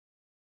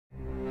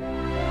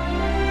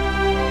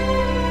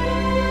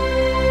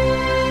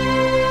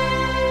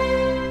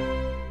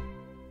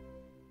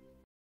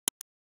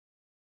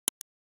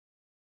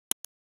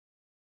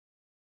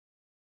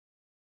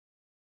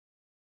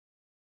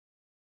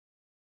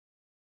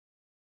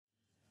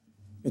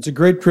It's a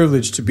great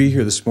privilege to be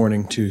here this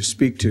morning to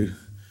speak to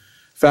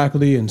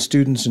faculty and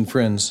students and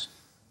friends.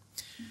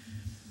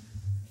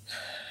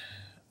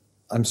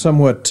 I'm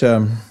somewhat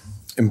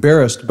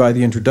embarrassed by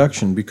the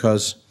introduction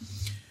because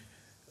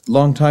a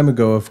long time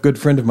ago a good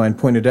friend of mine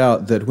pointed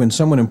out that when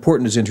someone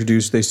important is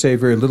introduced, they say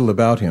very little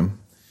about him.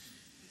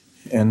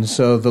 And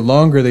so the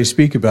longer they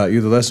speak about you,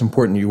 the less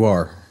important you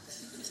are.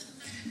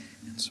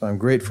 So I'm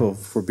grateful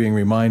for being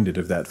reminded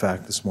of that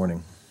fact this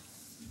morning.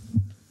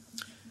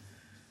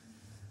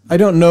 I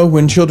don't know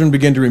when children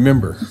begin to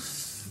remember,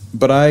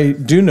 but I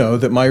do know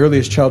that my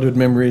earliest childhood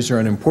memories are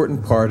an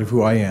important part of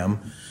who I am,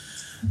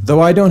 though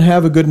I don't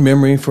have a good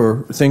memory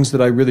for things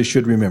that I really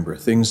should remember,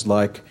 things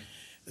like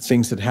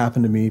things that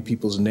happened to me,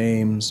 people's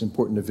names,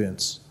 important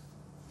events.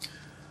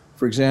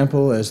 For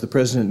example, as the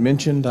president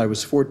mentioned, I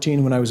was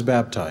 14 when I was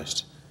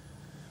baptized,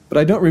 but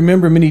I don't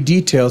remember many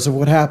details of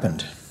what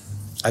happened.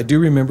 I do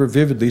remember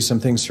vividly some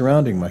things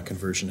surrounding my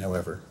conversion,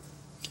 however.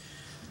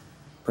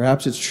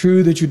 Perhaps it's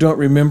true that you don't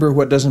remember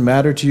what doesn't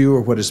matter to you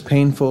or what is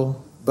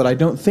painful, but I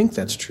don't think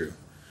that's true.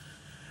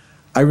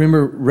 I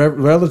remember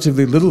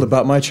relatively little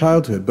about my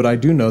childhood, but I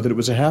do know that it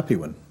was a happy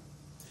one.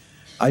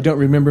 I don't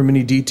remember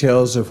many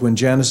details of when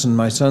Janice and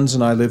my sons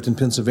and I lived in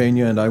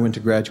Pennsylvania and I went to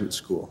graduate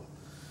school.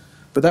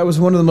 But that was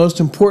one of the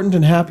most important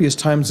and happiest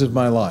times of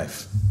my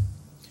life.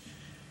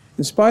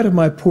 In spite of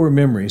my poor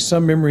memory,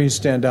 some memories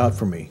stand out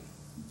for me.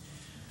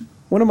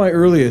 One of my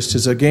earliest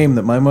is a game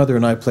that my mother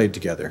and I played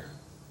together.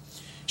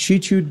 She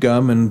chewed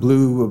gum and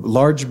blew a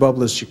large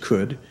bubble as she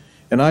could,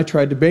 and I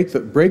tried to break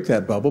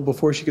that bubble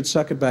before she could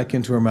suck it back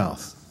into her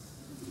mouth.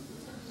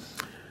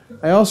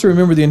 I also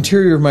remember the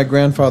interior of my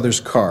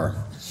grandfather's car.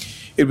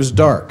 It was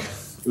dark.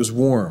 It was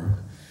warm.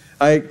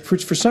 I,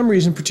 for some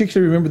reason,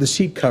 particularly remember the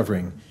seat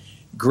covering.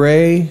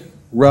 Gray,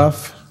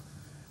 rough,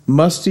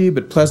 musty,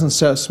 but pleasant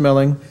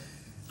smelling.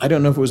 I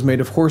don't know if it was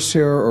made of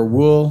horsehair or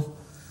wool.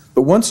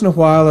 But once in a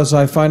while, as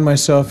I find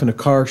myself in a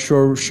car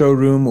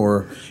showroom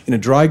or in a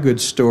dry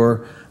goods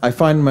store, I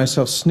find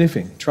myself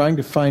sniffing, trying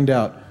to find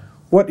out,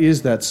 what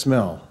is that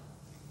smell?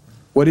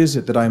 What is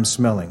it that I'm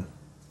smelling?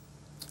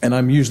 And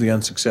I'm usually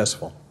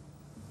unsuccessful.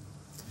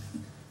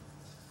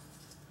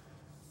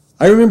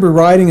 I remember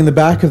riding in the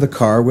back of the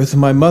car with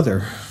my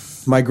mother,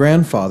 my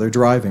grandfather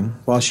driving,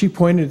 while she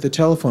pointed at the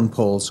telephone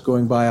poles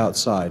going by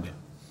outside.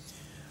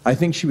 I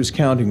think she was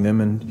counting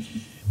them, and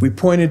we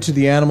pointed to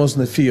the animals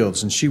in the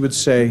fields, and she would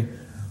say,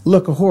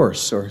 "Look, a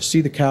horse," or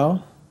 "See the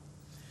cow?"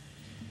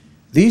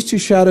 These two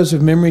shadows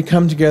of memory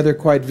come together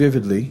quite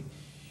vividly.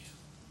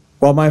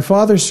 While my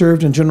father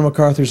served in General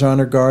MacArthur's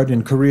honor guard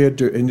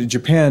in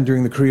Japan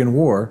during the Korean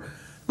War,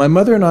 my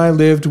mother and I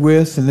lived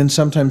with and then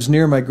sometimes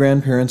near my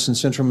grandparents in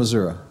central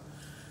Missouri.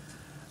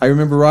 I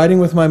remember riding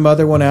with my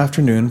mother one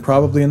afternoon,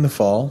 probably in the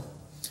fall.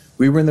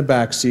 We were in the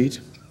back seat.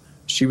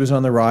 She was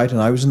on the right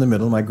and I was in the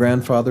middle. My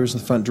grandfather was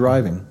in the front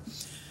driving.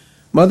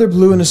 Mother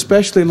blew an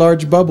especially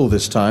large bubble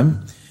this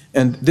time,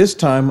 and this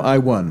time I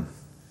won.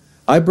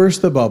 I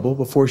burst the bubble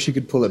before she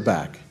could pull it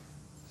back.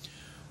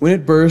 When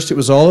it burst, it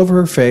was all over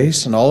her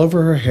face and all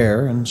over her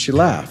hair, and she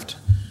laughed.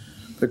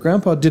 But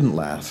Grandpa didn't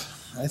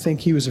laugh. I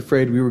think he was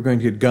afraid we were going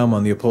to get gum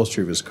on the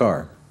upholstery of his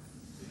car.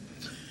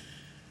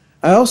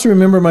 I also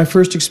remember my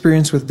first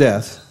experience with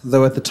death,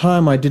 though at the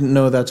time I didn't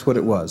know that's what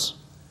it was.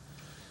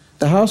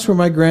 The house where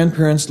my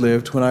grandparents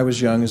lived when I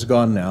was young is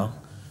gone now.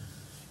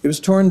 It was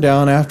torn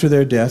down after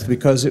their death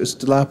because it was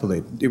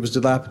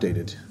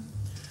dilapidated.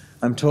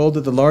 I'm told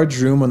that the large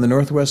room on the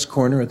northwest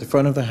corner at the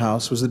front of the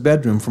house was the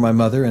bedroom for my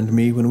mother and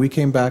me when we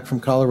came back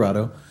from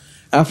Colorado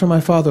after my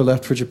father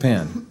left for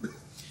Japan.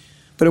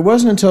 But it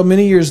wasn't until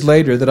many years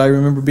later that I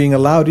remember being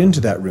allowed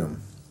into that room.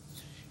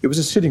 It was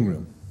a sitting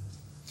room.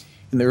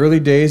 In the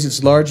early days,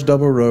 its large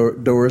double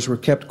doors were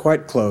kept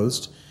quite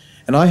closed,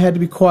 and I had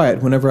to be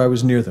quiet whenever I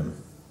was near them.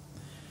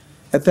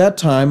 At that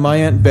time, my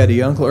Aunt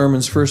Betty, Uncle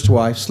Ermin's first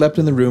wife, slept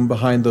in the room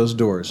behind those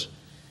doors.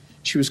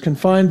 She was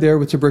confined there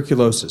with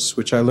tuberculosis,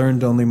 which I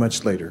learned only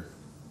much later.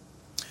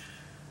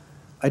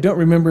 I don't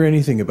remember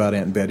anything about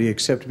Aunt Betty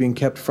except being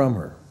kept from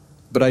her,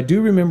 but I do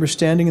remember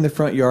standing in the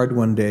front yard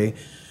one day.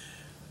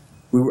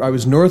 I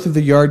was north of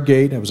the yard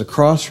gate, I was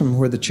across from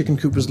where the chicken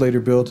coop was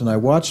later built, and I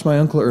watched my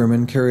Uncle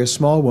Ermin carry a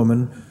small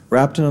woman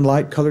wrapped in a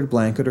light-colored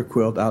blanket or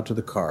quilt out to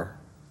the car,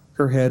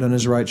 her head on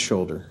his right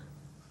shoulder.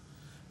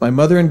 My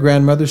mother and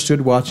grandmother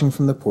stood watching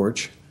from the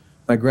porch.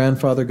 My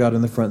grandfather got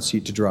in the front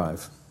seat to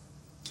drive.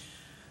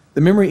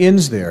 The memory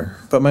ends there,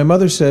 but my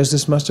mother says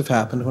this must have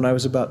happened when I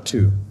was about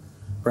 2,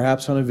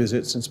 perhaps on a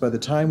visit, since by the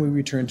time we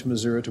returned to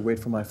Missouri to wait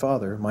for my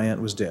father, my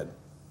aunt was dead.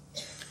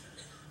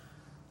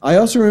 I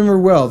also remember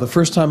well the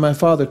first time my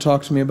father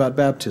talked to me about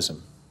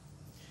baptism.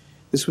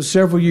 This was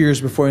several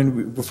years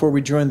before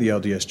we joined the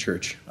LDS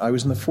Church. I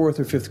was in the 4th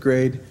or 5th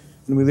grade,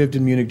 and we lived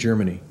in Munich,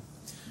 Germany.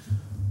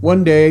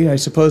 One day, I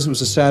suppose it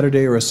was a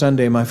Saturday or a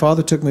Sunday, my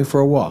father took me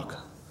for a walk.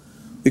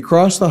 We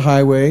crossed the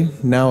highway,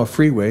 now a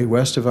freeway,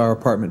 west of our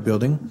apartment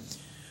building,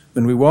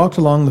 and we walked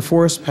along the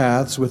forest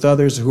paths with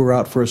others who were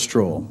out for a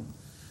stroll.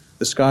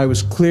 The sky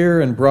was clear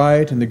and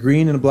bright, and the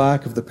green and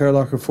black of the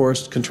Perlacher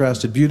forest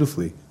contrasted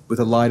beautifully with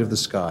the light of the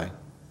sky.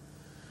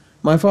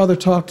 My father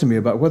talked to me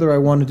about whether I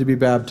wanted to be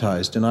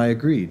baptized, and I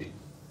agreed.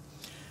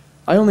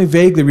 I only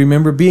vaguely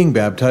remember being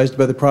baptized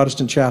by the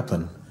Protestant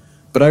chaplain,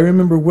 but I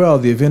remember well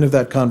the event of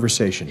that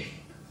conversation.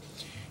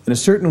 In a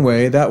certain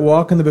way, that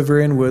walk in the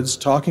Bavarian woods,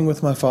 talking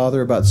with my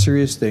father about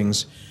serious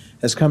things,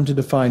 has come to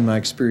define my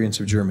experience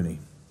of Germany.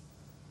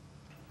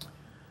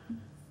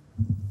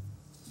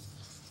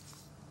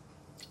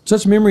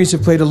 Such memories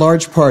have played a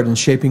large part in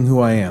shaping who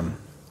I am.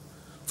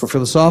 For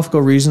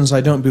philosophical reasons,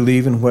 I don't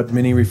believe in what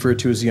many refer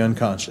to as the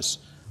unconscious.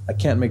 I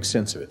can't make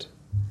sense of it.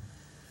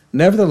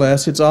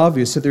 Nevertheless, it's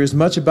obvious that there is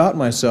much about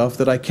myself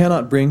that I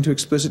cannot bring to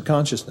explicit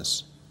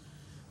consciousness.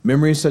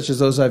 Memories such as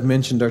those I've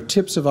mentioned are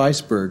tips of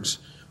icebergs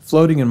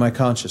floating in my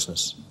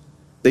consciousness.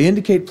 They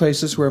indicate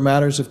places where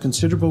matters of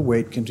considerable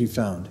weight can be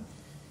found,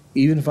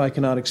 even if I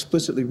cannot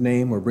explicitly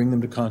name or bring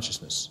them to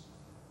consciousness.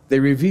 They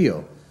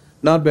reveal,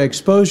 not by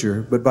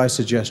exposure, but by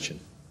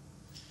suggestion.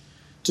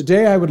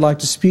 Today I would like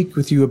to speak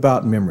with you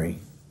about memory,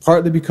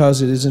 partly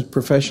because it is a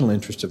professional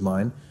interest of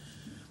mine,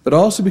 but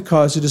also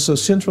because it is so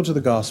central to the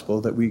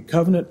gospel that we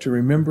covenant to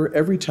remember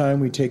every time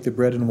we take the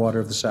bread and water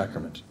of the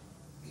sacrament.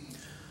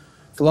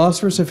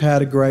 Philosophers have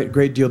had a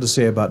great deal to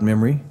say about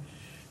memory.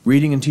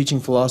 Reading and teaching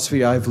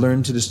philosophy, I've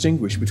learned to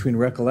distinguish between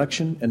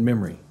recollection and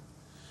memory,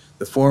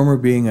 the former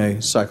being a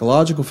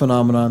psychological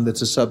phenomenon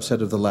that's a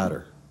subset of the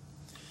latter.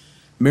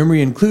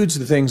 Memory includes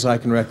the things I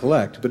can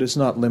recollect, but it's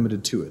not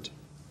limited to it.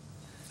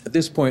 At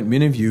this point,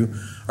 many of you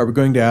are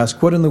going to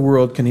ask, what in the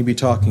world can he be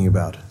talking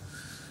about?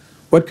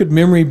 What could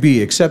memory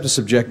be except a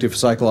subjective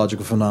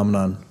psychological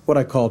phenomenon, what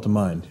I call to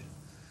mind?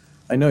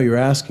 I know you're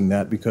asking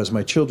that because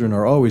my children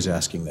are always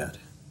asking that.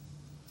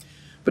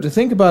 But to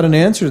think about an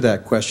answer to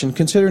that question,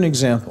 consider an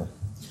example.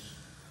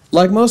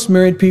 Like most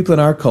married people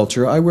in our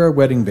culture, I wear a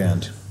wedding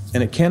band,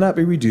 and it cannot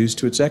be reduced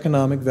to its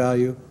economic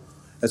value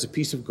as a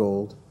piece of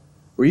gold,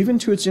 or even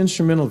to its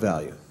instrumental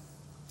value.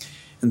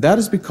 And that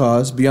is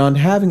because, beyond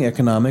having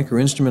economic or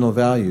instrumental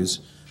values,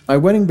 my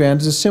wedding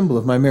band is a symbol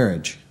of my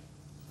marriage.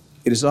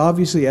 It is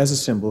obviously, as a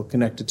symbol,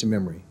 connected to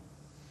memory.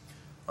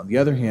 On the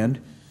other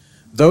hand,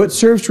 though it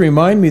serves to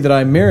remind me that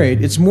I'm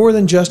married, it's more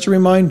than just a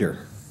reminder.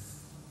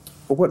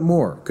 But what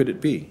more could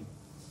it be?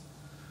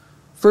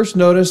 First,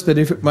 notice that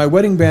if my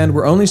wedding band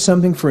were only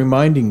something for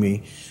reminding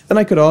me, then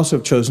I could also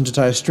have chosen to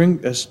tie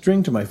a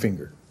string to my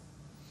finger.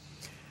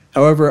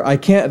 However,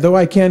 though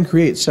I can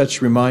create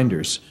such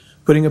reminders,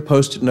 putting a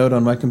post-it note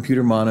on my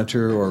computer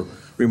monitor or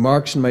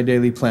remarks in my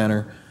daily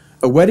planner,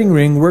 a wedding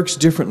ring works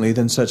differently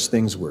than such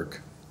things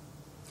work.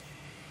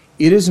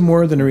 It is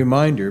more than a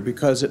reminder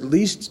because at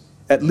least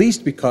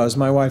because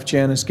my wife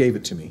Janice gave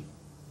it to me.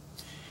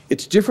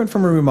 It's different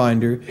from a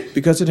reminder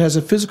because it has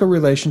a physical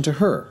relation to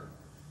her,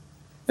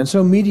 and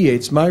so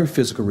mediates my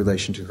physical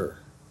relation to her.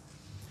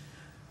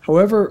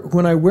 However,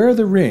 when I wear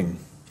the ring,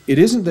 it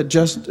isn't that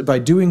just by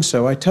doing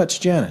so I touch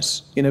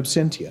Janice in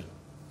absentia.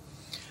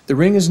 The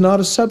ring is not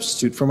a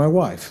substitute for my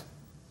wife.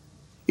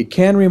 It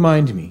can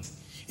remind me.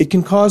 It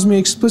can cause me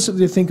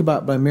explicitly to think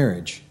about my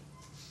marriage.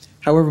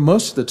 However,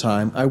 most of the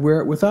time, I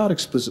wear it without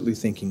explicitly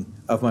thinking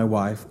of my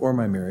wife or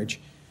my marriage.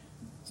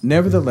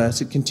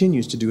 Nevertheless, it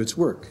continues to do its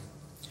work.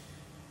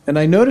 And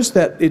I notice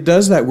that it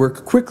does that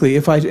work quickly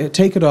if I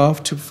take it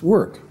off to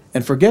work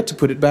and forget to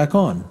put it back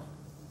on.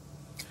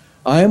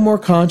 I am more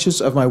conscious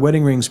of my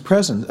wedding ring's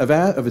presence,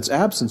 of its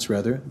absence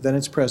rather, than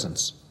its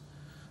presence.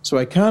 So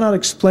I cannot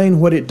explain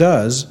what it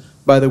does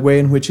by the way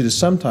in which it is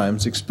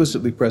sometimes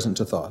explicitly present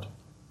to thought.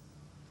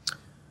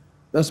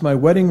 Thus, my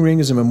wedding ring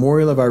is a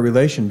memorial of our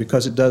relation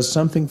because it does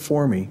something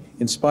for me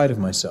in spite of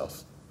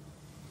myself.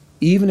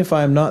 Even if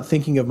I am not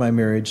thinking of my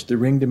marriage, the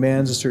ring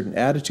demands a certain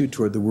attitude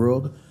toward the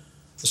world,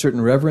 a certain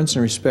reverence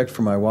and respect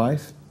for my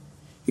wife.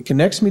 It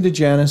connects me to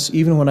Janice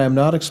even when I am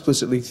not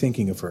explicitly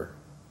thinking of her.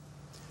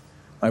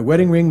 My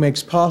wedding ring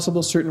makes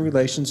possible certain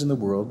relations in the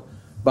world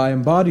by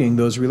embodying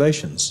those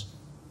relations.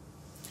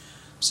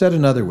 Said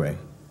another way,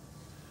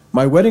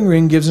 my wedding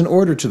ring gives an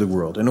order to the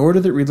world, an order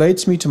that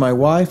relates me to my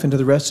wife and to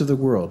the rest of the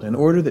world, an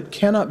order that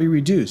cannot be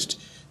reduced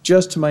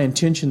just to my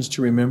intentions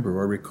to remember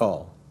or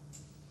recall.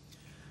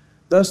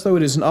 Thus, though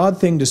it is an odd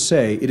thing to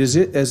say, it is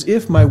as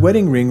if my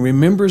wedding ring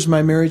remembers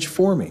my marriage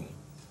for me.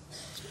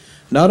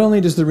 Not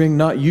only does the ring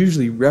not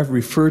usually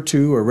refer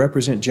to or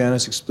represent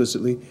Janice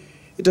explicitly,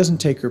 it doesn't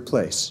take her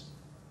place.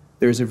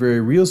 There is a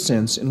very real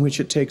sense in which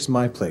it takes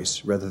my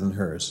place rather than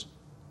hers.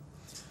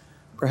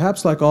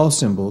 Perhaps like all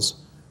symbols,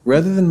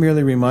 rather than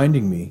merely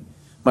reminding me,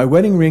 my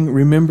wedding ring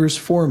remembers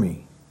for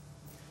me,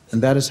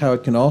 and that is how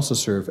it can also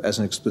serve as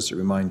an explicit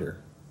reminder.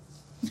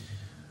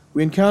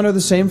 We encounter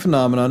the same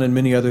phenomenon in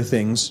many other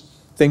things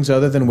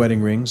other than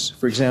wedding rings,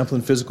 for example,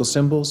 in physical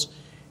symbols,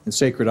 in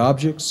sacred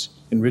objects,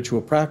 in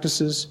ritual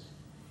practices,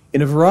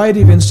 in a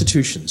variety of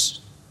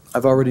institutions.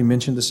 I've already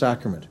mentioned the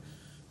sacrament,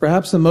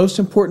 perhaps the most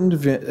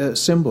important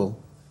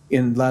symbol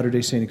in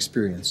Latter-day Saint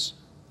experience.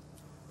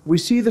 We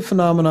see the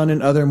phenomenon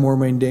in other more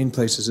mundane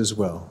places as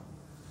well.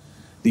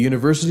 The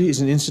university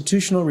is an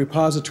institutional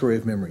repository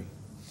of memory.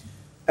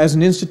 As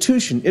an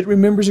institution, it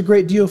remembers a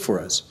great deal for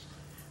us,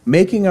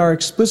 making our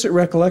explicit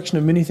recollection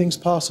of many things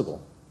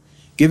possible,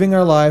 giving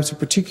our lives a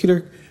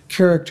particular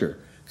character,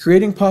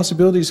 creating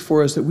possibilities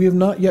for us that we have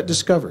not yet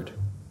discovered,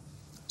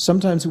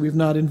 sometimes that we have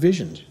not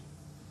envisioned.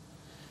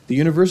 The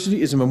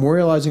university is a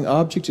memorializing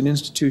object and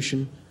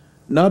institution,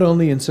 not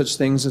only in such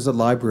things as the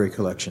library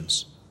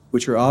collections,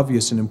 which are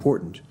obvious and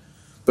important,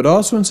 but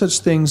also in such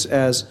things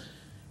as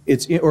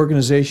its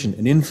organization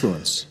and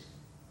influence,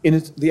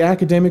 in the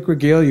academic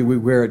regalia we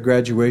wear at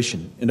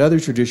graduation, and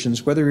other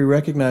traditions, whether we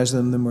recognize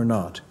them or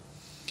not,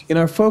 in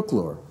our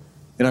folklore,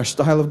 in our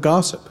style of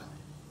gossip,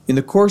 in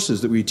the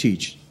courses that we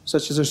teach,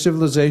 such as our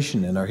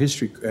civilization and our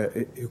history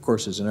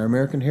courses and our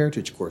American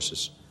heritage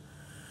courses.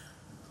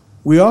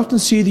 We often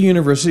see the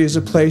university as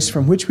a place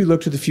from which we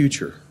look to the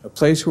future, a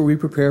place where we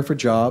prepare for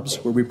jobs,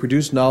 where we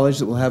produce knowledge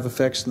that will have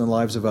effects in the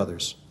lives of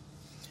others.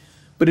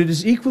 But it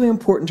is equally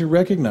important to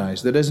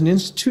recognize that as an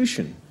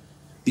institution,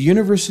 the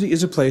university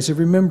is a place of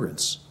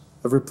remembrance,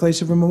 a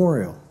place of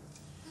memorial.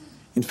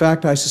 In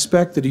fact, I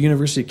suspect that a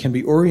university can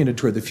be oriented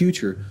toward the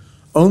future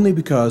only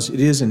because it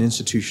is an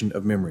institution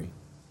of memory.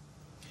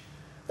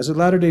 As a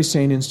Latter-day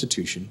Saint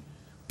institution,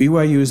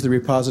 BYU is the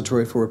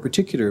repository for a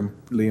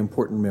particularly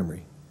important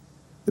memory,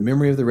 the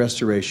memory of the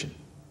Restoration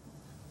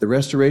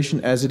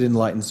as it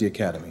enlightens the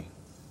Academy.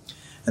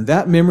 And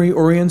that memory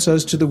orients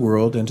us to the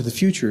world and to the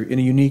future in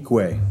a unique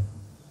way.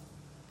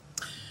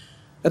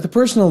 At the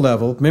personal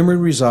level, memory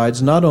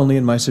resides not only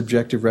in my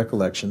subjective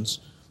recollections,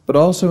 but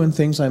also in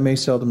things I may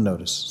seldom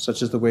notice,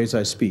 such as the ways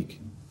I speak,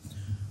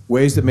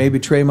 ways that may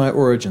betray my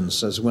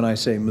origins, as when I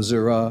say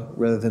Missouri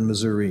rather than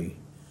Missouri.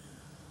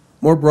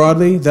 More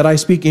broadly, that I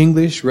speak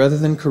English rather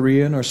than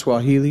Korean or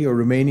Swahili or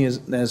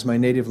Romanian as my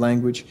native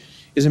language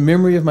is a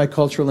memory of my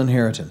cultural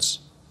inheritance.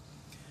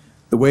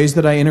 The ways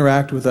that I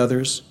interact with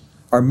others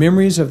are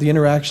memories of the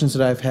interactions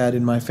that I've had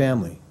in my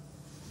family,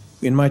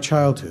 in my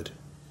childhood.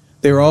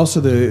 They are also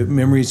the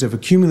memories of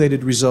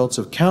accumulated results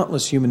of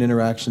countless human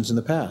interactions in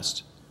the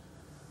past.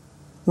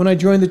 When I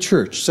joined the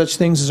church, such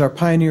things as our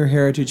pioneer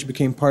heritage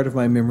became part of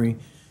my memory,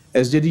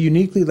 as did a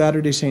uniquely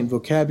Latter-day Saint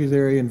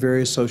vocabulary and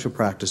various social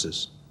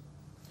practices.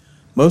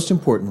 Most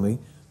importantly,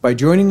 by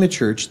joining the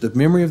church, the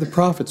memory of the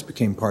prophets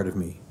became part of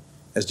me,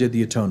 as did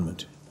the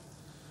atonement.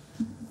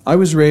 I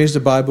was raised a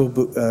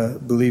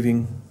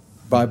Bible-believing,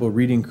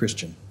 Bible-reading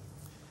Christian.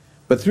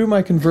 But through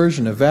my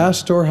conversion, a vast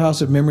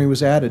storehouse of memory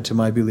was added to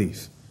my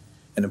belief,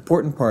 an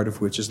important part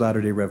of which is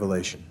latter-day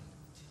revelation.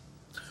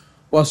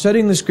 While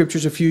studying the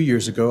scriptures a few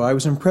years ago, I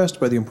was impressed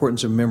by the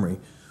importance of memory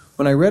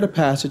when I read a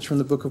passage from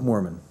the Book of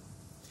Mormon.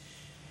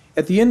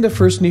 At the end of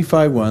 1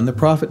 Nephi 1, the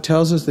prophet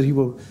tells us that he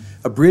will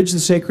abridge the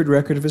sacred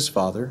record of his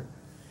father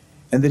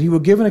and that he will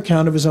give an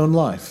account of his own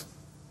life.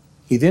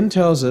 He then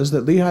tells us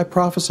that Lehi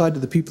prophesied to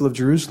the people of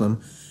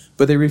Jerusalem,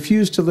 but they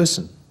refused to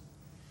listen.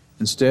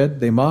 Instead,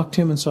 they mocked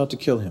him and sought to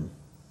kill him.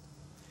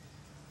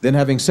 Then,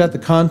 having set the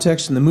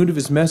context and the mood of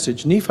his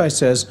message, Nephi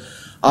says,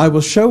 I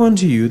will show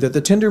unto you that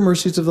the tender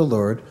mercies of the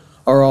Lord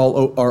are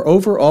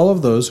over all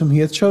of those whom he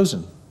hath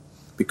chosen,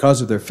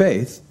 because of their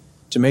faith,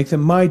 to make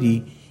them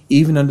mighty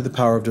even unto the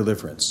power of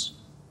deliverance.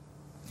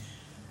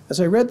 As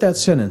I read that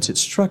sentence, it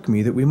struck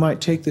me that we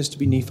might take this to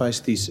be Nephi's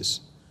thesis,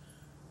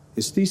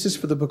 his thesis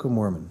for the Book of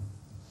Mormon.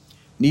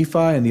 Nephi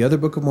and the other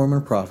Book of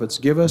Mormon prophets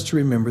give us to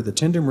remember the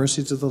tender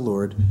mercies of the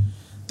Lord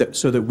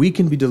so that we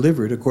can be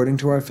delivered according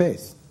to our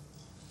faith.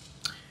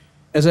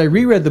 As I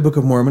reread the Book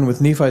of Mormon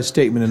with Nephi's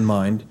statement in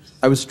mind,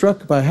 I was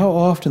struck by how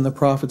often the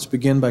prophets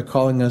begin by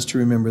calling us to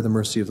remember the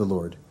mercy of the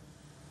Lord.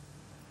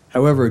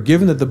 However,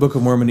 given that the Book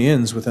of Mormon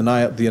ends with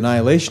the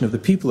annihilation of the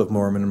people of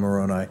Mormon and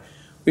Moroni,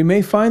 we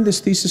may find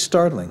this thesis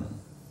startling.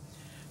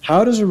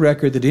 How does a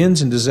record that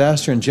ends in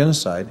disaster and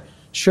genocide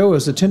show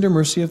us the tender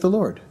mercy of the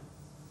Lord?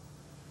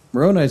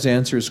 Moroni's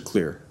answer is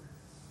clear.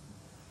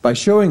 By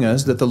showing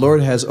us that the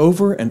Lord has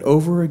over and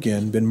over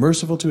again been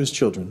merciful to his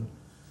children,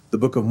 the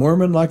Book of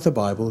Mormon, like the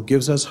Bible,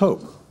 gives us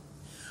hope.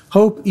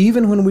 Hope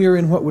even when we are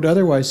in what would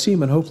otherwise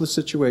seem an hopeless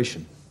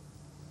situation.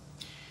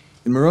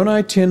 In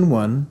Moroni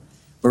 10:1,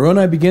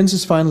 Moroni begins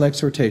his final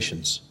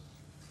exhortations.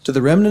 To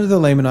the remnant of the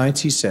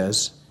Lamanites he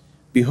says,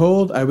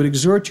 Behold, I would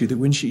exhort you that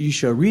when ye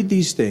shall read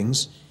these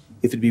things,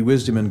 if it be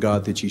wisdom in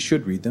God that ye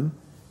should read them,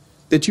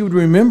 that you would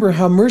remember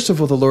how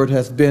merciful the Lord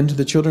hath been to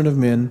the children of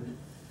men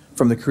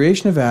from the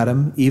creation of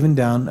Adam even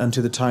down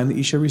unto the time that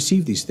ye shall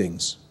receive these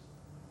things,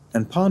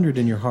 and ponder it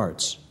in your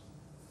hearts.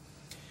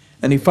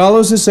 And he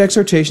follows this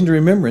exhortation to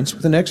remembrance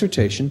with an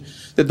exhortation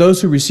that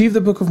those who receive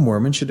the Book of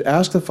Mormon should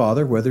ask the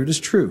Father whether it is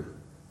true.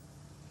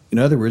 In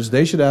other words,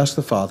 they should ask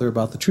the Father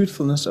about the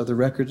truthfulness of the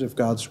record of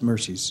God's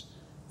mercies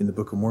in the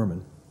Book of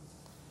Mormon.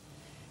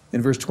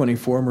 In verse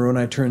 24,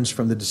 Moroni turns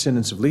from the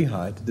descendants of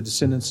Lehi to the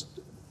descendants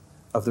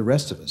of the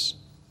rest of us,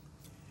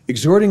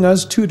 exhorting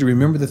us too to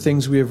remember the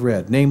things we have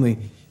read,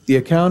 namely, the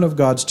account of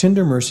God's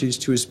tender mercies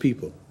to his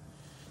people,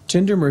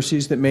 tender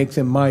mercies that make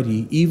them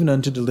mighty even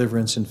unto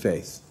deliverance and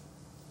faith.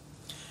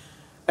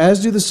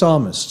 As do the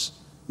psalmists,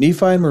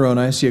 Nephi and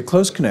Moroni see a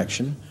close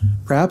connection,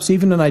 perhaps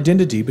even an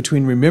identity,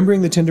 between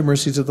remembering the tender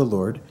mercies of the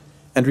Lord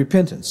and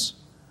repentance.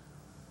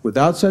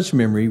 Without such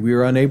memory, we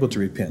are unable to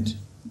repent.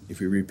 If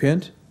we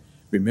repent,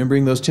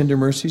 remembering those tender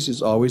mercies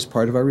is always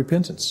part of our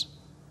repentance.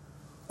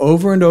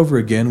 Over and over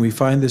again, we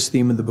find this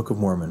theme in the Book of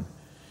Mormon.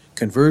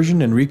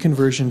 Conversion and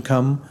reconversion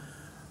come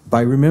by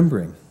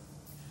remembering.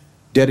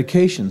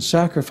 Dedication,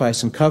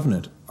 sacrifice, and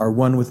covenant are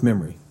one with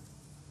memory.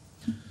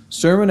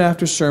 Sermon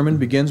after sermon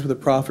begins with a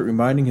prophet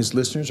reminding his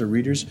listeners or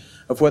readers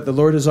of what the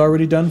Lord has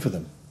already done for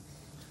them.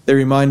 They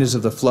remind us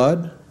of the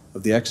flood,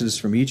 of the exodus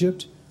from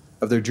Egypt,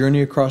 of their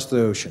journey across the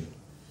ocean.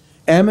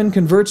 Ammon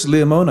converts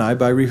Leamoni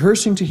by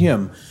rehearsing to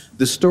him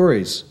the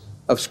stories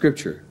of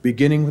Scripture,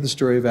 beginning with the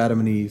story of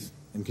Adam and Eve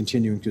and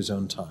continuing to his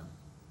own time.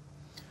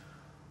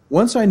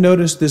 Once I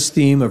noticed this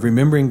theme of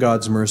remembering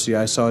God's mercy,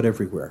 I saw it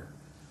everywhere.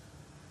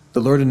 The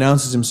Lord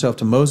announces himself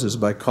to Moses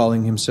by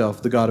calling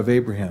himself the God of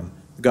Abraham,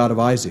 the God of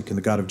Isaac, and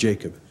the God of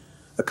Jacob,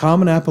 a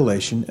common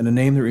appellation and a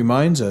name that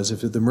reminds us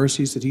of the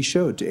mercies that he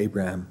showed to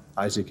Abraham,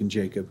 Isaac, and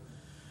Jacob,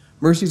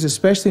 mercies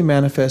especially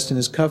manifest in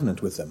his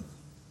covenant with them.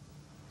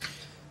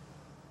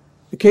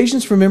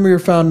 Occasions for memory are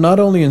found not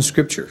only in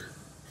Scripture.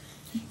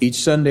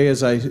 Each Sunday,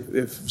 as I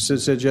have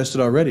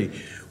suggested already,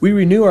 we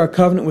renew our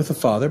covenant with the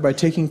Father by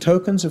taking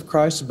tokens of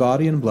Christ's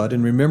body and blood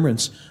in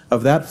remembrance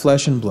of that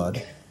flesh and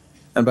blood,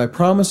 and by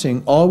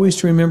promising always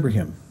to remember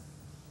him.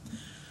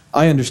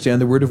 I understand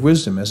the word of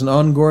wisdom as an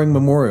ongoing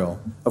memorial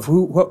of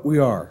what we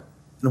are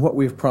and what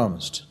we have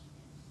promised.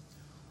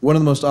 One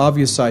of the most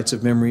obvious sights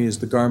of memory is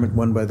the garment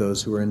worn by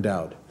those who are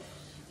endowed,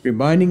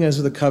 reminding us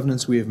of the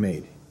covenants we have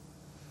made.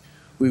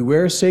 We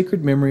wear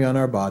sacred memory on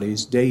our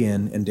bodies day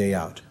in and day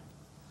out.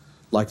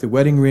 Like the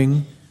wedding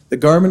ring, the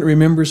garment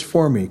remembers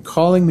for me,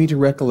 calling me to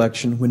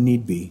recollection when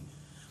need be,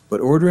 but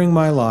ordering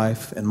my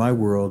life and my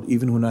world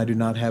even when I do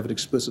not have it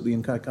explicitly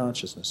in my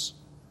consciousness.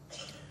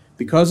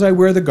 Because I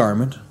wear the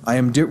garment, I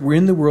am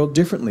in the world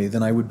differently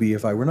than I would be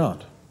if I were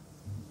not.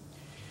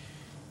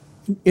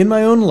 In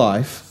my own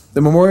life,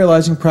 the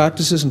memorializing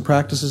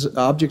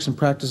objects and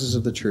practices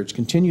of the church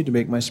continue to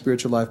make my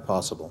spiritual life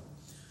possible.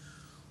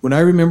 When I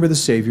remember the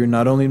Savior,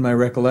 not only in my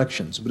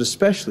recollections, but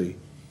especially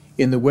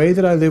in the way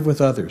that I live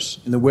with others,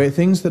 in the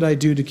things that I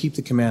do to keep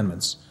the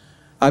commandments,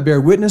 I bear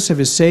witness of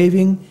his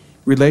saving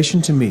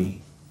relation to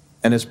me,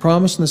 and as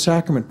promised in the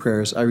sacrament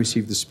prayers, I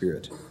receive the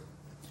Spirit.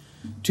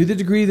 To the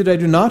degree that I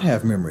do not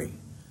have memory,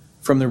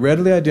 from the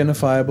readily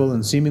identifiable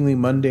and seemingly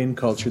mundane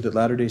culture that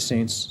Latter-day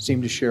Saints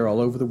seem to share all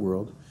over the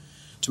world,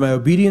 to my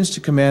obedience to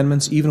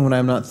commandments even when I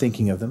am not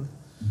thinking of them,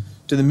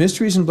 to the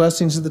mysteries and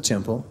blessings of the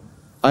temple,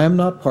 I am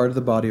not part of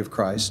the body of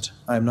Christ.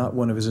 I am not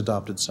one of his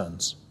adopted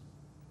sons.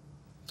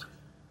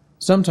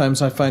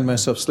 Sometimes I find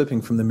myself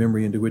slipping from the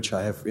memory into which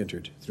I have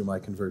entered through my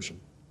conversion.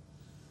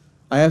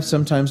 I have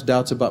sometimes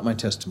doubts about my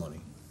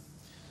testimony.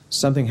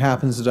 Something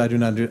happens that I do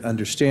not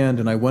understand,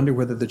 and I wonder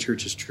whether the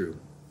church is true.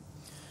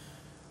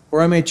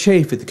 Or I may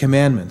chafe at the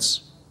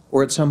commandments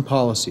or at some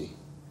policy.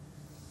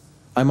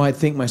 I might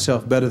think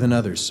myself better than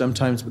others,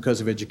 sometimes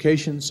because of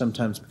education,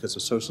 sometimes because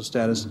of social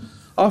status,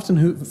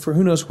 often for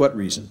who knows what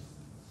reason.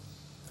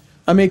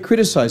 I may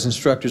criticize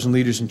instructors and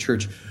leaders in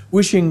church,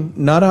 wishing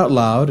not out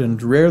loud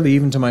and rarely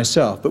even to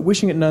myself, but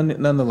wishing it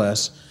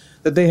nonetheless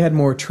that they had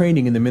more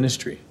training in the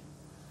ministry,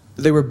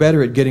 that they were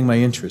better at getting my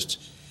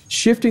interest,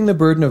 shifting the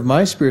burden of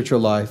my spiritual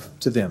life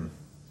to them.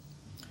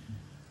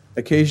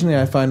 Occasionally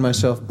I find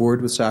myself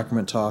bored with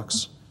sacrament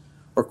talks,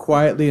 or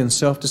quietly and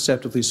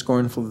self-deceptively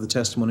scornful of the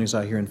testimonies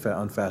I hear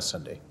on Fast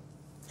Sunday.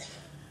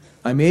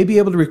 I may be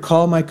able to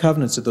recall my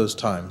covenants at those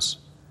times.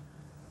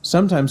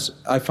 Sometimes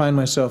I find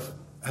myself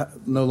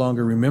no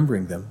longer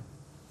remembering them,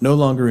 no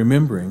longer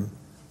remembering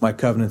my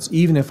covenants,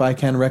 even if I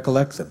can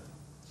recollect them.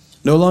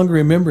 No longer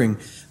remembering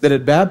that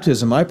at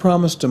baptism I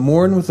promised to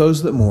mourn with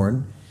those that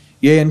mourn,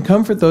 yea, and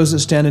comfort those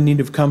that stand in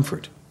need of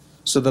comfort,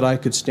 so that I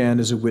could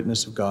stand as a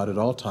witness of God at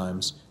all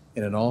times,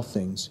 and in all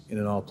things, and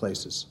in all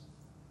places.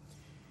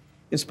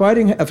 In spite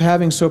of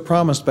having so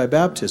promised by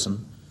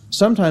baptism,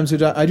 sometimes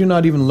I do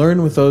not even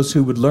learn with those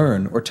who would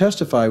learn, or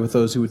testify with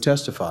those who would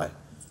testify,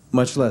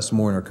 much less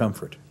mourn or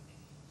comfort.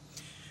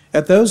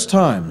 At those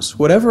times,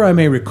 whatever I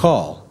may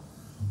recall,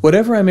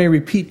 whatever I may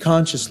repeat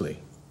consciously,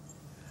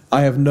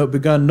 I have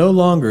begun no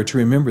longer to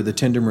remember the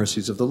tender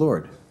mercies of the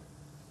Lord.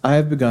 I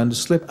have begun to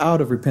slip out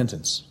of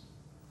repentance.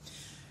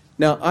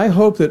 Now, I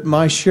hope that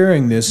my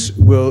sharing this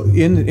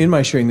in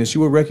my sharing this, you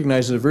will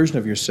recognize a version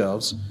of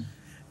yourselves,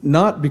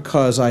 not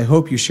because I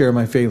hope you share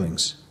my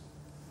failings,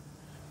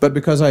 but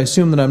because I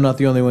assume that I'm not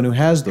the only one who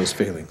has those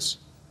failings.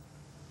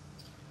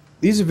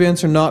 These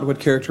events are not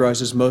what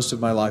characterizes most of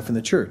my life in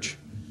the church,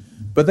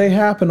 but they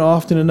happen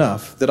often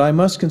enough that I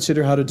must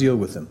consider how to deal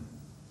with them.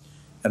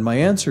 And my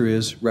answer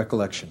is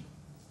recollection.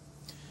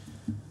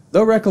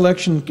 Though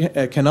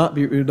memory cannot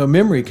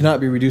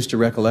be reduced to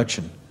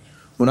recollection,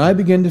 when I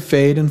begin to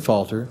fade and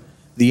falter,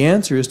 the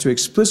answer is to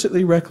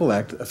explicitly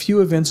recollect a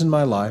few events in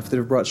my life that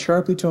have brought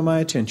sharply to my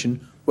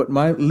attention what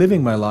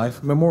living my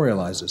life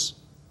memorializes.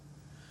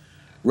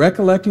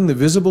 Recollecting the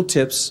visible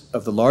tips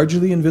of the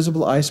largely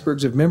invisible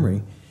icebergs of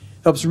memory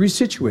helps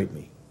resituate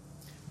me,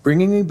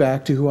 bringing me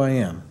back to who I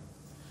am,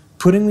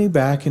 putting me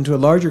back into a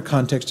larger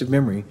context of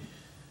memory.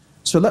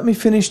 So let me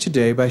finish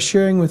today by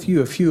sharing with you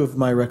a few of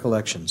my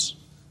recollections.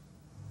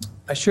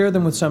 I share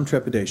them with some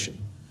trepidation.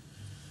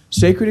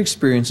 Sacred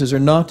experiences are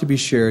not to be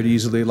shared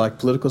easily like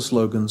political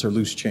slogans or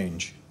loose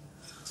change.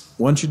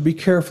 One should be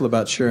careful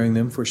about sharing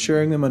them, for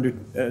sharing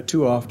them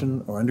too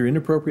often or under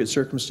inappropriate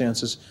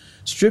circumstances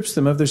strips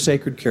them of their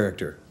sacred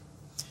character.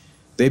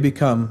 They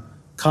become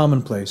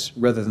commonplace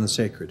rather than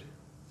sacred.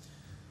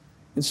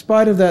 In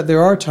spite of that,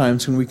 there are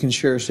times when we can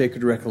share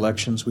sacred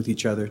recollections with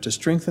each other to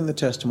strengthen the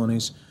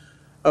testimonies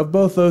of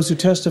both those who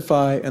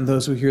testify and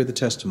those who hear the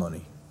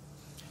testimony.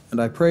 And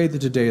I pray that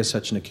today is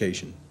such an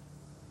occasion.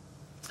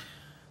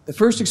 The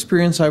first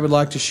experience I would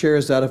like to share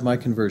is that of my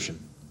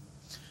conversion.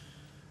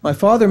 My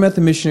father met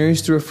the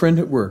missionaries through a friend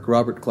at work,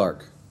 Robert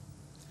Clark.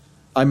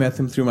 I met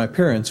them through my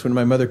parents when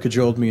my mother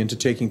cajoled me into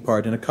taking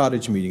part in a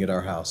cottage meeting at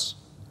our house.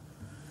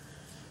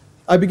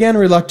 I began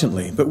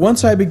reluctantly, but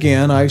once I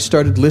began, I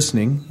started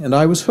listening, and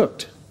I was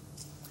hooked.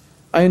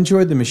 I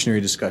enjoyed the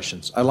missionary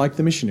discussions. I liked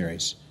the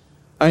missionaries.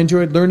 I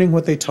enjoyed learning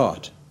what they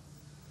taught.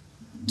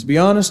 To be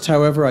honest,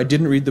 however, I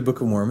didn't read the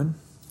Book of Mormon.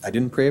 I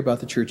didn't pray about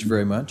the church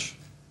very much.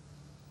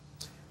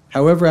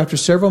 However, after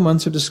several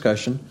months of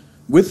discussion,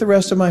 with the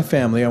rest of my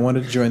family, I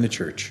wanted to join the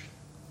church.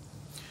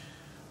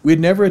 We had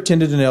never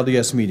attended an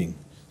LDS meeting,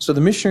 so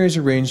the missionaries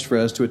arranged for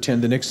us to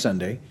attend the next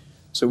Sunday,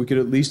 so we could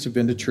at least have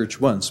been to church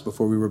once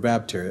before we were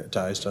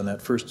baptized on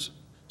that first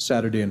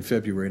Saturday in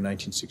February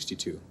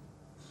 1962.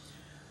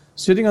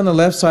 Sitting on the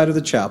left side of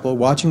the chapel,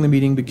 watching the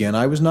meeting begin,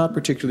 I was not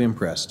particularly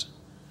impressed.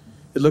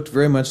 It looked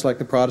very much like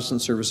the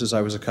Protestant services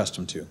I was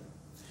accustomed to,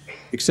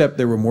 except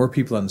there were more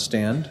people on the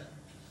stand.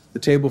 The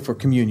table for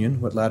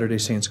communion, what Latter-day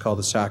Saints call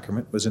the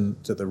sacrament, was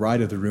to the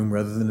right of the room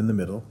rather than in the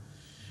middle.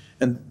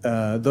 And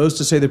those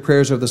to say the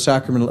prayers of the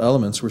sacramental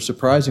elements were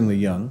surprisingly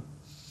young.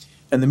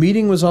 And the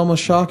meeting was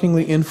almost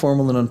shockingly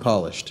informal and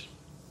unpolished.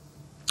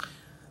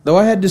 Though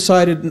I had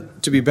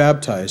decided to be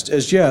baptized,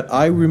 as yet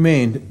I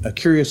remained a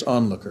curious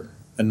onlooker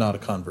and not a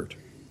convert.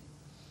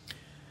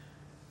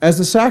 As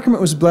the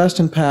sacrament was blessed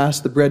and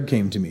passed, the bread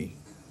came to me.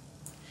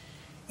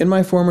 In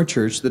my former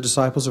church, the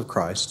Disciples of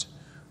Christ,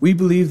 we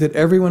believed that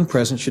everyone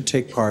present should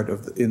take part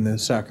in the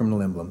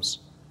sacramental emblems.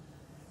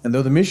 And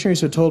though the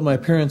missionaries had told my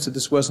parents that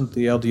this wasn't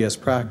the LDS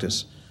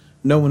practice,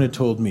 no one had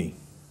told me.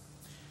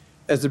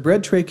 As the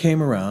bread tray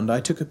came around, I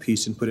took a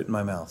piece and put it in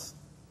my mouth.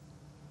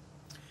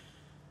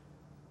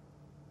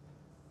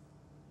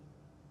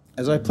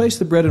 As I placed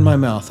the bread in my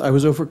mouth, I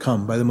was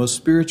overcome by the most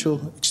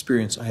spiritual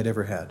experience I had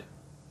ever had.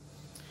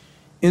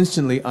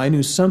 Instantly, I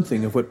knew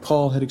something of what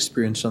Paul had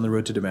experienced on the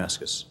road to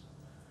Damascus.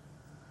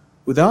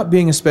 Without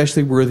being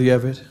especially worthy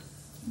of it,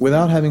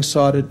 without having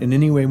sought it in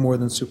any way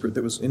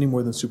that was any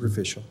more than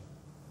superficial,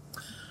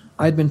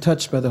 I had been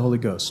touched by the Holy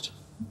Ghost.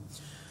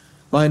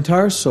 My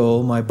entire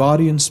soul, my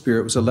body and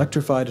spirit was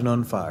electrified and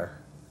on fire.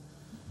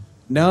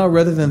 Now,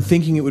 rather than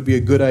thinking it would be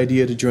a good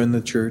idea to join the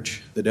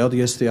church, that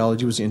LDS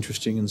theology was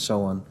interesting and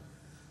so on,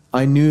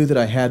 I knew that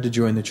I had to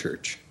join the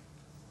church.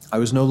 I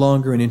was no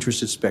longer an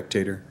interested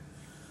spectator.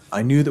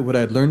 I knew that what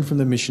I had learned from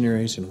the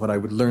missionaries and what I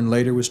would learn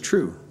later was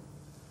true.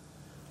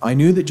 I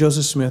knew that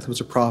Joseph Smith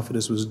was a prophet,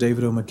 as was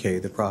David O.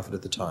 McKay, the prophet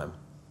at the time.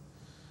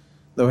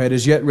 Though I had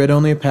as yet read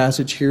only a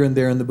passage here and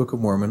there in the Book of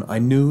Mormon, I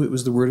knew it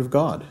was the Word of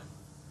God.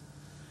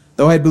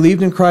 Though I had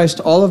believed in Christ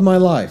all of my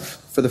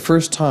life, for the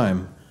first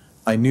time,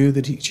 I knew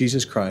that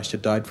Jesus Christ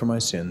had died for my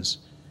sins,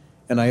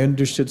 and I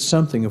understood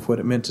something of what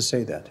it meant to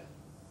say that.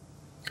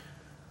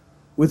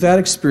 With that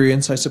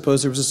experience, I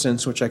suppose there was a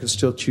sense in which I could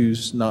still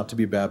choose not to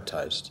be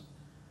baptized.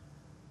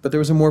 But there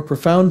was a more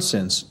profound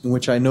sense in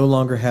which I no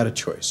longer had a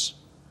choice.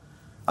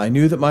 I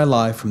knew that my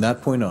life from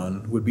that point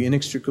on would be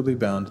inextricably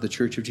bound to the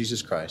Church of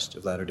Jesus Christ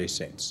of Latter-day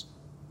Saints.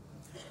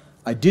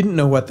 I didn't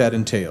know what that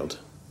entailed,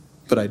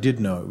 but I did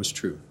know it was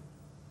true.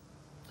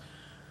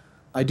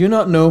 I do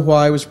not know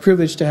why I was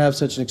privileged to have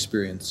such an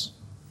experience,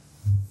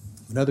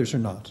 and others are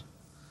not.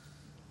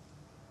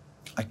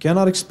 I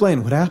cannot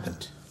explain what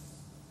happened.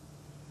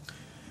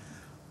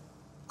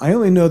 I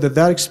only know that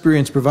that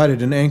experience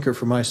provided an anchor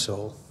for my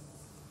soul,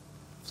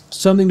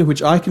 something to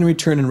which I can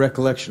return in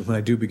recollection when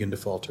I do begin to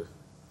falter.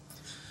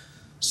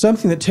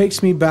 Something that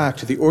takes me back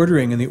to the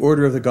ordering and the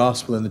order of the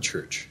gospel in the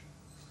church.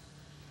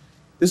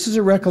 This is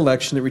a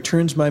recollection that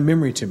returns my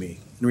memory to me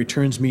and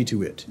returns me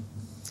to it.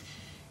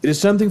 It is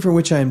something for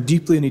which I am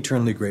deeply and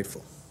eternally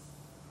grateful.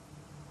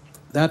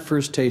 That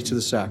first taste of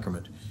the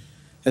sacrament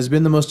has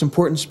been the most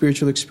important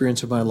spiritual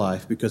experience of my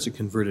life because it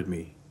converted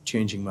me,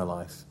 changing my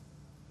life.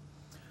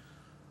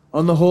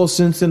 On the whole,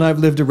 since then, I've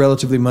lived a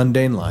relatively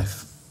mundane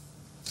life.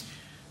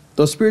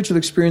 Though spiritual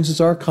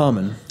experiences are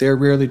common, they are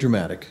rarely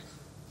dramatic.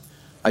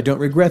 I don't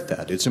regret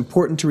that. It's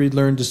important to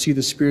relearn to see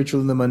the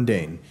spiritual in the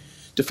mundane,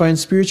 to find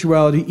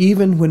spirituality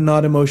even when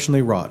not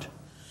emotionally wrought,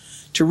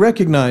 to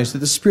recognize that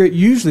the Spirit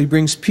usually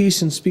brings peace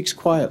and speaks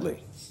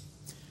quietly.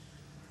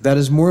 That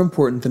is more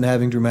important than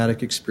having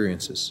dramatic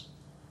experiences,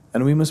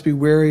 and we must be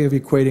wary of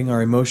equating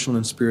our emotional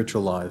and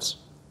spiritual lives.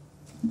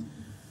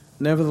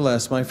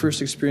 Nevertheless, my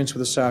first experience with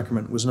the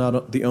sacrament was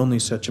not the only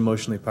such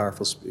emotionally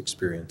powerful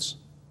experience.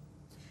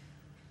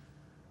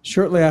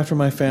 Shortly after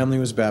my family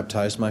was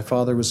baptized, my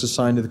father was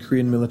assigned to the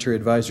Korean Military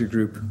Advisory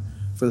Group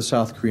for the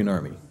South Korean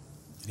Army.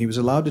 He was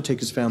allowed to take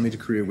his family to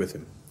Korea with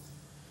him.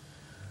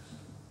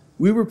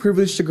 We were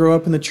privileged to grow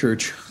up in the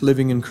church,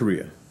 living in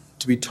Korea,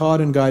 to be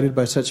taught and guided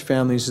by such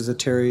families as the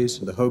Terrys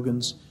and the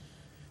Hogans,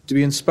 to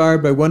be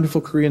inspired by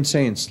wonderful Korean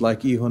saints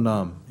like Lee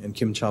Ho-nam and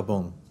Kim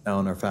Cha-bong, now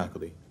in our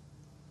faculty.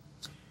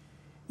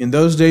 In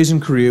those days in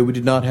Korea, we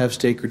did not have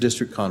stake or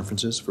district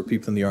conferences for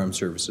people in the armed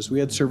services.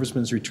 We had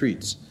servicemen's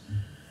retreats,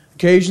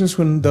 occasions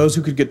when those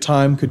who could get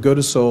time could go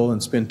to Seoul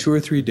and spend 2 or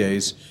 3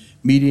 days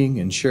meeting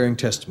and sharing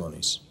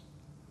testimonies.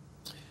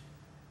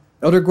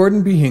 Elder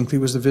Gordon B. Hinckley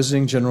was the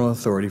visiting general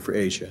authority for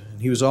Asia,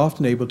 and he was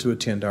often able to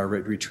attend our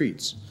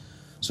retreats,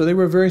 so they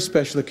were a very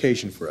special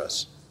occasion for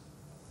us.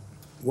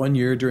 One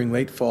year, during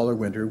late fall or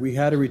winter, we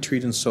had a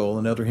retreat in Seoul,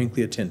 and Elder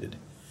Hinckley attended.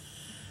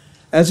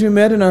 As we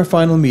met in our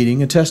final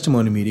meeting, a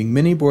testimony meeting,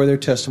 many bore their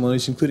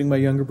testimonies, including my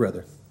younger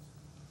brother.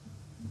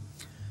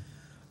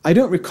 I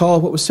don't recall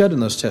what was said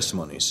in those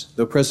testimonies,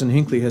 though President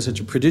Hinckley has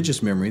such a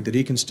prodigious memory that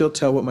he can still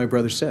tell what my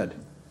brother said.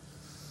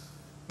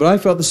 But I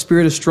felt the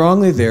Spirit as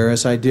strongly there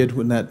as I did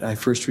when I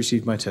first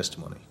received my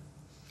testimony.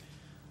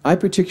 I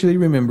particularly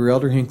remember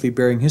Elder Hinckley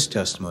bearing his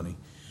testimony,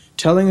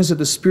 telling us that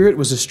the Spirit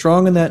was as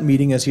strong in that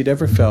meeting as he had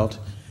ever felt,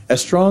 as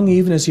strong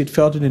even as he had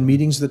felt it in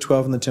meetings of the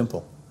 12 in the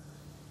temple.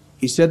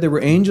 He said there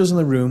were angels in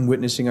the room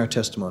witnessing our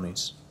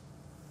testimonies.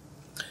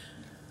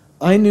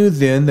 I knew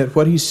then that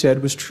what he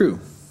said was true.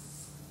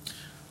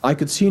 I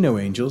could see no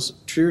angels.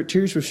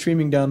 Tears were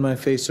streaming down my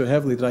face so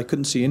heavily that I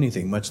couldn't see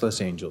anything, much less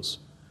angels.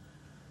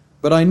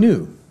 But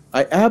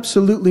I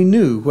absolutely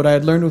knew what I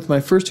had learned with my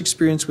first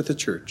experience with the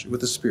church, with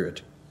the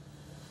Spirit.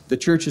 The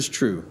church is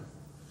true.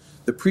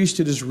 The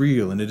priesthood is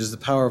real, and it is the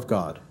power of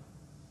God.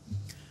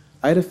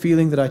 I had a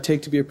feeling that I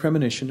take to be a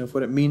premonition of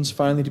what it means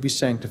finally to be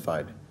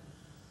sanctified.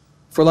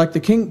 For like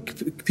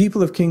the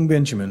people of King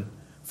Benjamin,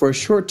 for a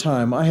short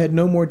time I had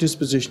no more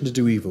disposition to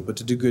do evil, but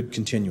to do good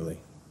continually.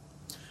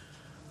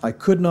 I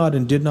could not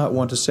and did not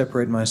want to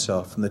separate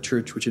myself from the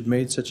church which had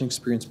made such an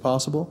experience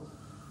possible,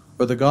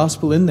 or the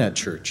gospel in that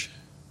church,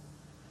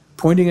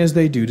 pointing as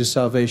they do to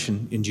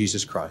salvation in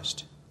Jesus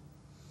Christ.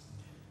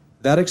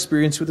 That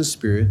experience with the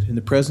Spirit in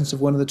the presence of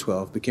one of the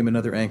 12 became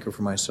another anchor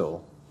for my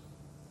soul.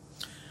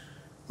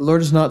 The Lord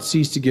has not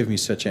ceased to give me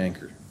such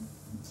anchor.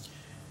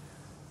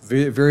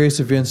 Various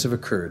events have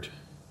occurred.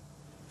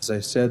 As I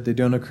said, they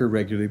don't occur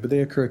regularly, but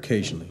they occur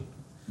occasionally.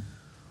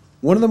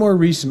 One of the more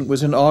recent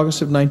was in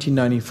August of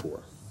 1994.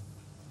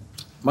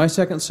 My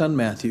second son,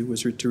 Matthew,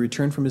 was to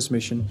return from his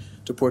mission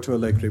to Porto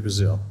Alegre,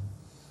 Brazil.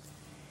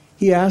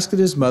 He asked that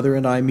his mother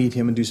and I meet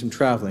him and do some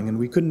traveling, and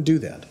we couldn't do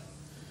that.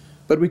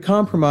 But we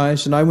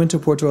compromised, and I went to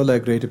Porto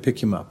Alegre to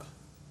pick him up.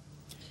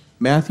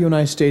 Matthew and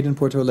I stayed in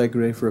Porto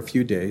Alegre for a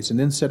few days and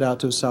then set out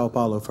to Sao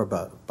Paulo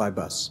by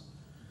bus.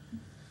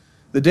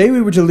 The day we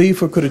were to leave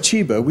for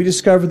Curitiba, we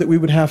discovered that we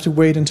would have to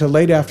wait until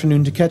late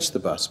afternoon to catch the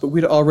bus, but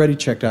we'd already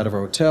checked out of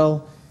our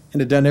hotel and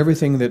had done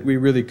everything that we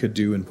really could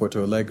do in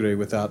Porto Alegre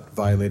without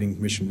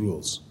violating mission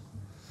rules.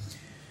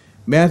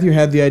 Matthew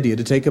had the idea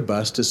to take a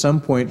bus to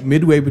some point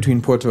midway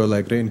between Porto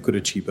Alegre and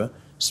Curitiba,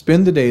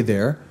 spend the day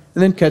there,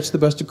 and then catch the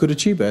bus to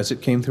Curitiba as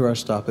it came through our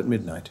stop at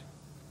midnight.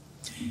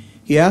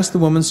 He asked the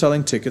woman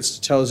selling tickets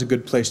to tell us a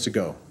good place to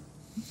go.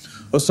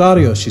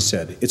 Osario, she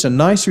said. It's a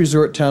nice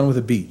resort town with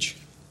a beach.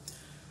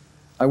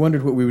 I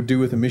wondered what we would do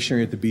with a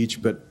missionary at the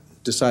beach, but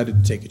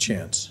decided to take a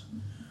chance.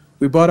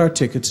 We bought our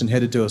tickets and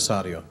headed to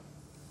Osario.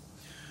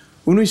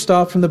 When we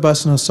stopped from the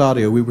bus in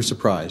Osario, we were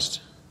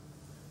surprised.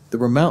 There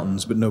were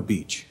mountains, but no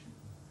beach.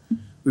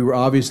 We were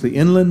obviously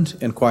inland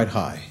and quite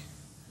high.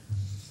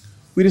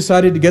 We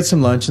decided to get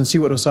some lunch and see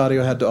what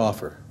Osario had to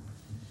offer.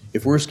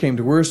 If worse came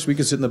to worse, we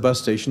could sit in the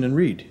bus station and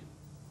read.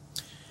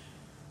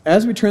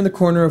 As we turned the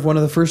corner of one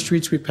of the first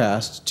streets we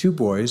passed, 2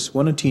 boys,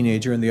 one a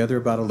teenager and the other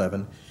about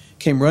 11,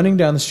 came running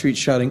down the street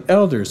shouting,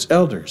 "Elders,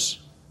 elders!"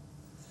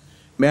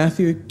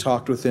 Matthew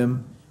talked with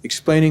them,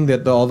 explaining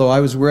that although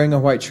I was wearing a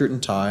white shirt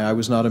and tie, I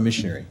was not a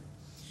missionary,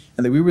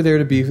 and that we were there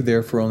to be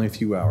there for only a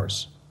few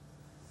hours.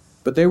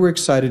 But they were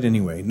excited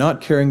anyway,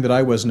 not caring that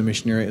I wasn't a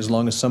missionary as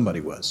long as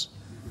somebody was.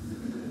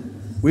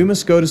 We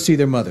must go to see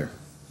their mother.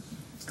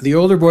 The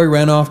older boy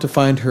ran off to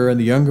find her, and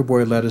the younger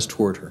boy led us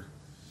toward her.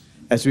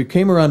 As we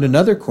came around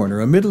another corner,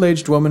 a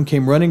middle-aged woman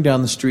came running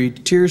down the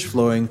street, tears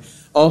flowing,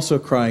 also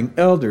crying,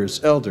 "Elders,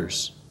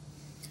 elders!"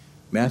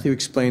 Matthew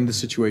explained the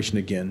situation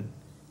again.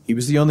 He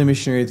was the only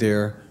missionary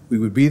there. We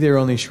would be there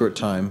only a short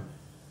time.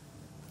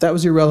 That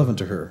was irrelevant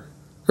to her.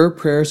 Her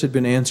prayers had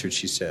been answered,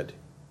 she said,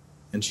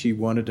 and she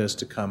wanted us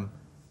to come.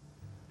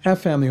 "Have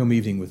family home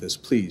evening with us,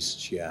 please,"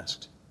 she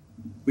asked.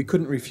 We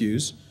couldn't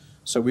refuse,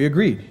 so we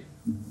agreed.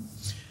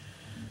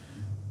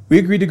 We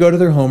agreed to go to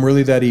their home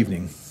early that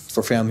evening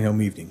for family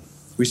home evening.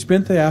 We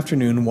spent the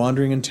afternoon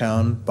wandering in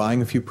town,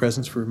 buying a few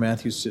presents for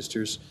Matthew's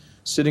sisters,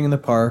 sitting in the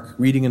park,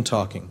 reading and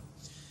talking.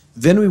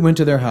 Then we went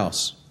to their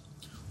house.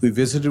 We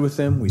visited with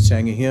them, we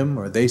sang a hymn,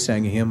 or they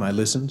sang a hymn, I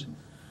listened.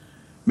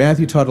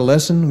 Matthew taught a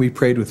lesson, we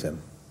prayed with them.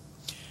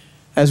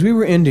 As we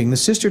were ending, the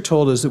sister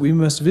told us that we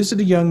must visit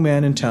a young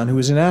man in town who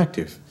was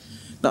inactive.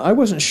 Now, I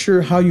wasn't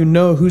sure how you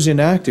know who's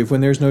inactive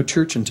when there's no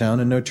church in town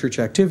and no church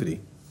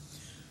activity.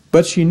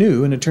 But she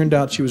knew, and it turned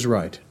out she was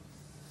right.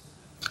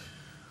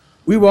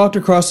 We walked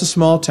across a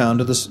small town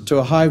to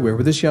a highway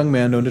where this young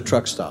man owned a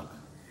truck stop.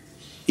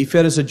 He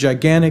fed us a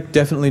gigantic,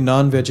 definitely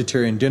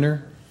non-vegetarian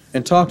dinner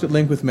and talked at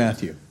length with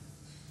Matthew.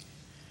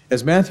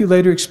 As Matthew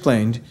later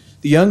explained,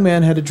 the young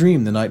man had a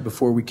dream the night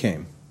before we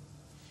came.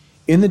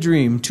 In the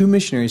dream, 2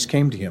 missionaries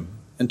came to him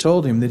and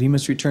told him that he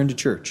must return to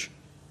church,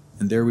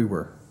 and there we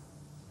were.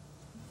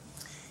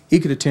 He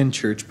could attend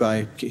church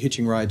by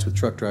hitching rides with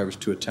truck drivers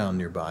to a town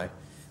nearby,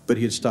 but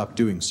he had stopped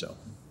doing so.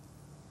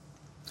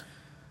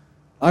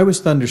 I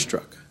was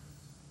thunderstruck.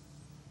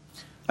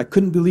 I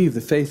couldn't believe the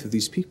faith of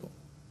these people.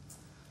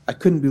 I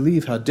couldn't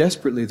believe how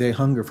desperately they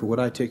hunger for what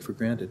I take for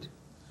granted.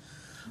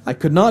 I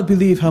could not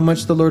believe how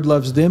much the Lord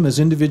loves them as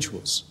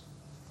individuals.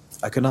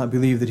 I could not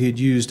believe that he had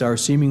used our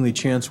seemingly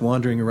chance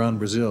wandering around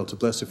Brazil to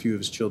bless a few of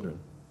his children.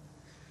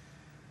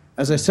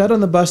 As I sat on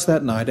the bus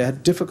that night, I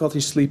had difficulty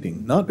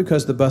sleeping, not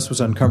because the bus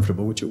was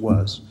uncomfortable, which it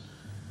was,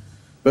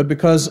 but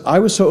because I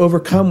was so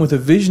overcome with a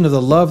vision of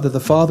the love that the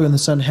Father and the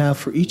Son have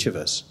for each of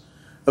us,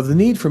 of the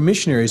need for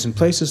missionaries in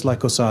places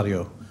like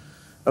Rosario,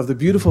 of the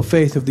beautiful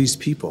faith of these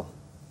people,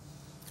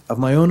 of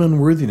my own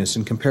unworthiness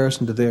in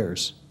comparison to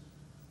theirs,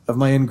 of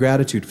my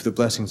ingratitude for the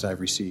blessings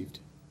I've received.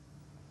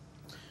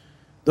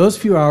 Those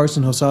few hours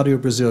in Rosario,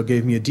 Brazil,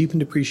 gave me a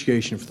deepened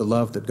appreciation for the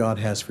love that God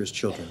has for his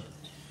children.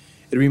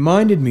 It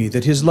reminded me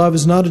that his love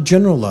is not a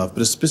general love,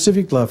 but a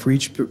specific love for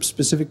each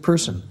specific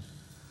person.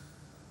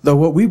 Though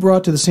what we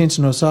brought to the saints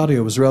in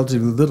Rosario was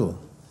relatively little,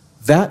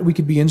 that we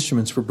could be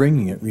instruments for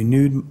bringing it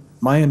renewed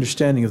my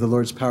understanding of the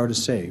Lord's power to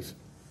save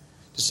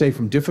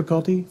from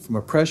difficulty, from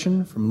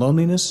oppression, from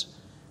loneliness,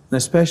 and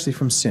especially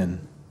from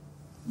sin.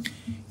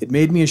 It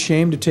made me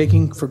ashamed of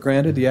taking for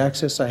granted the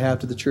access I have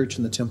to the church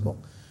and the temple,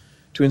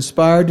 to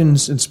inspired and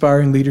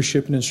inspiring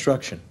leadership and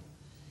instruction.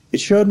 It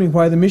showed me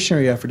why the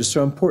missionary effort is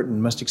so important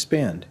and must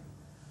expand.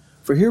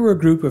 For here were a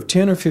group of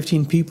 10 or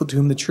 15 people to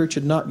whom the church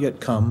had not yet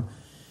come,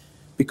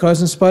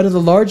 because in spite of the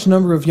large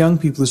number of young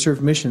people who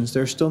serve missions,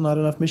 there are still not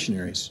enough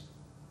missionaries.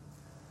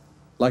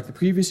 Like the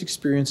previous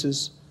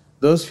experiences,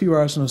 those few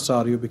hours in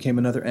Rosario became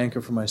another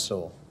anchor for my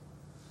soul,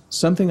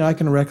 something I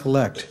can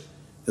recollect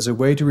as a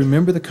way to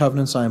remember the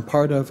covenants I am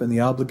part of and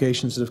the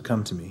obligations that have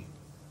come to me.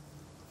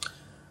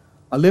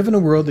 I live in a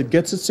world that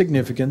gets its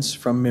significance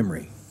from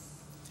memory.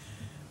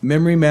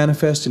 Memory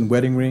manifests in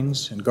wedding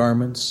rings and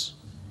garments,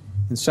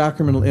 in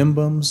sacramental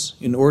emblems,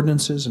 in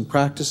ordinances and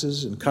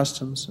practices and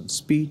customs and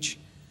speech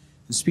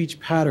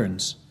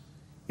patterns,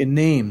 in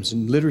names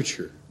and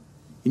literature,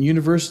 in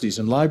universities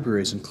and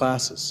libraries and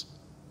classes.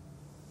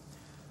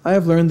 I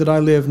have learned that I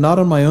live not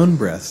on my own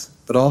breath,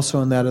 but also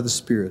on that of the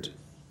Spirit,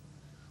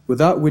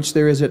 without which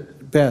there is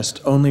at best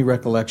only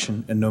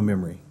recollection and no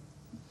memory,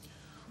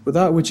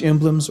 without which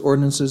emblems,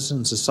 ordinances,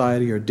 and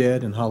society are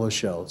dead and hollow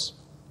shells.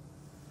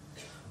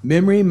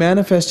 Memory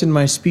manifest in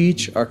my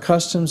speech, our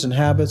customs and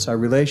habits, our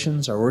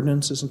relations, our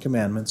ordinances and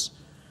commandments,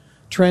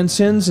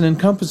 transcends and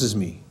encompasses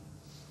me,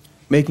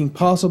 making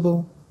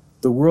possible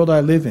the world I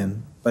live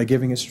in by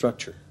giving it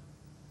structure.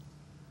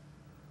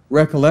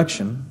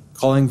 Recollection,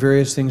 calling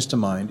various things to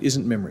mind,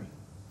 isn't memory.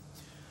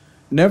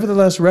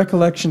 Nevertheless,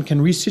 recollection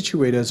can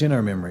resituate us in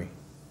our memory.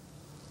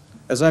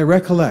 As I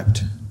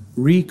recollect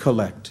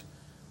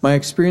my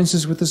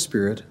experiences with the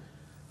Spirit,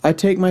 I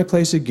take my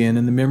place again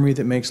in the memory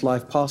that makes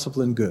life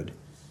possible and good,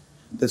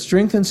 that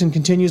strengthens and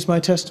continues my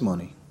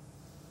testimony.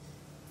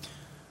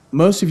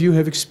 Most of you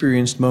have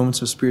experienced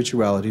moments of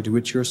spirituality to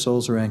which your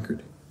souls are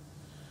anchored.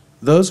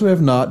 Those who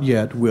have not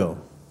yet will,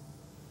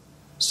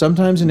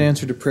 sometimes in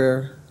answer to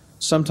prayer,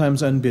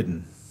 sometimes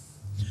unbidden.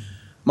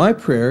 My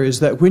prayer is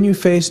that when you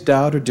face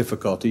doubt or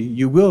difficulty,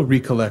 you will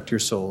recollect your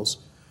souls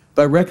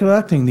by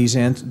recollecting these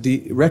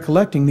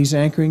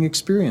anchoring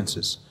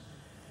experiences.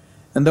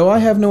 And though I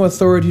have no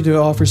authority to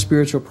offer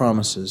spiritual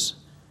promises,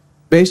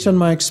 based on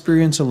my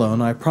experience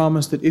alone, I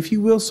promise that if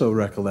you will so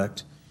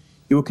recollect,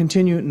 you will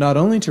continue not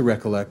only to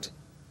recollect,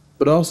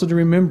 but also to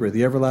remember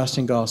the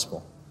everlasting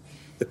gospel,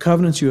 the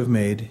covenants you have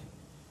made,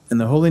 in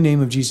the holy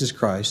name of Jesus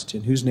Christ,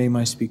 in whose name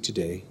I speak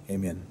today.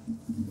 Amen.